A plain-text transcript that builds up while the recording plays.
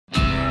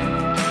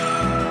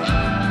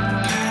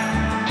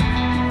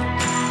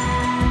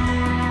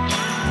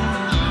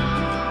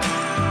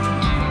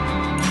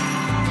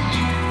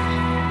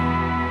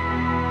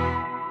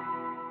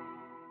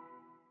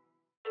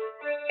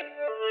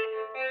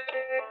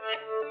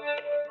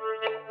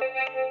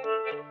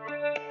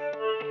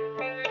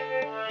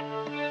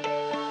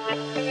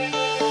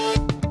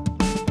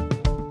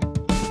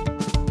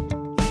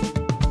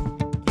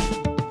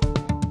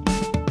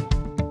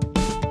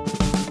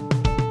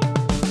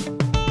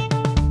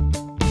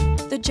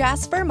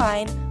Jasper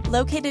Mine,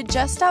 located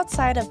just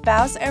outside of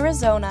Bouse,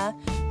 Arizona,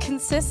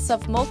 consists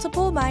of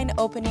multiple mine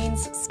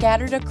openings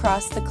scattered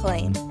across the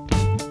claim.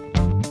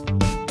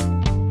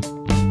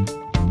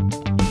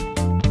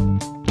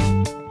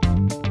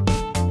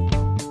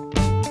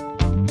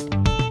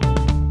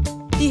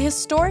 The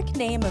historic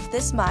name of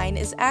this mine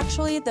is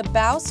actually the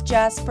Bouse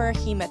Jasper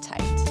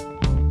Hematite.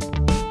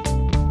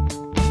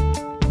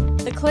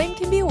 The claim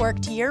can be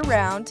worked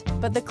year-round,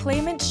 but the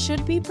claimant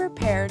should be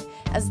prepared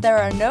as there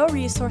are no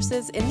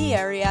resources in the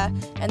area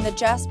and the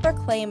Jasper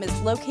claim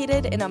is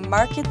located in a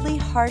markedly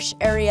harsh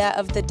area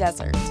of the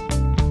desert.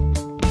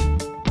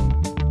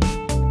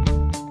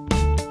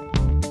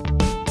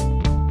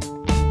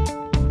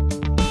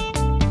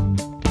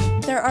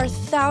 There are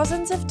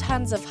thousands of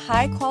tons of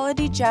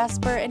high-quality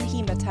Jasper and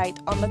Hematite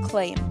on the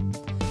claim,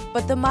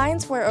 but the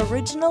mines were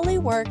originally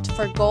worked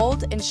for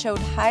gold and showed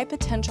high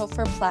potential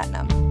for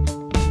platinum.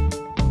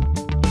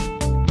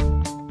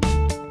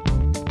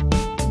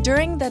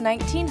 During the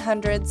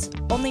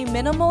 1900s, only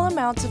minimal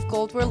amounts of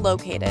gold were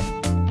located.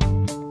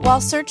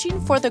 While searching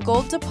for the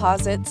gold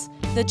deposits,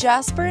 the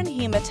Jasper and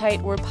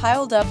Hematite were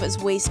piled up as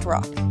waste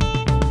rock.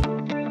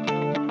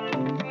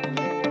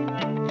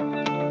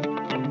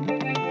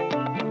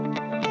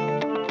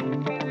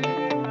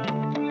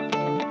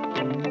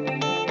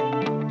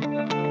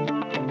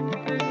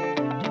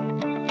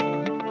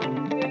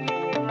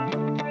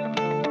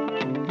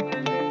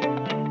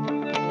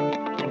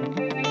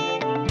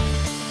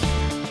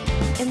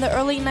 In the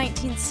early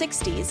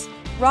 1960s,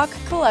 rock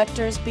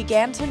collectors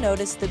began to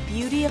notice the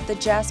beauty of the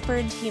Jasper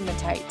and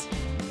Hematite.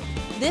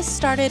 This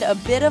started a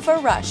bit of a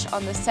rush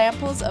on the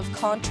samples of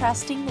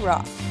contrasting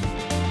rock.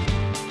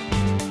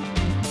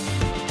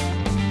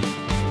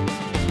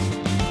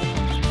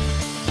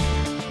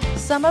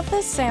 Some of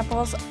the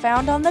samples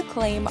found on the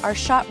claim are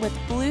shot with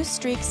blue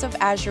streaks of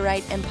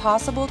azurite and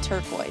possible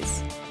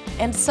turquoise,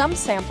 and some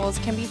samples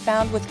can be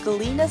found with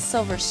galena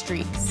silver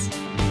streaks.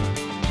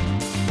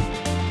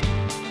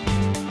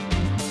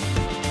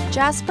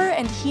 Jasper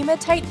and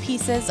Hematite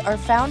pieces are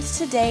found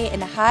today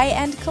in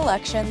high-end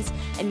collections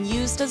and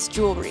used as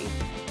jewelry,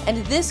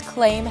 and this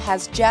claim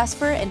has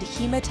Jasper and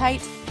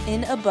Hematite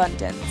in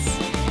abundance.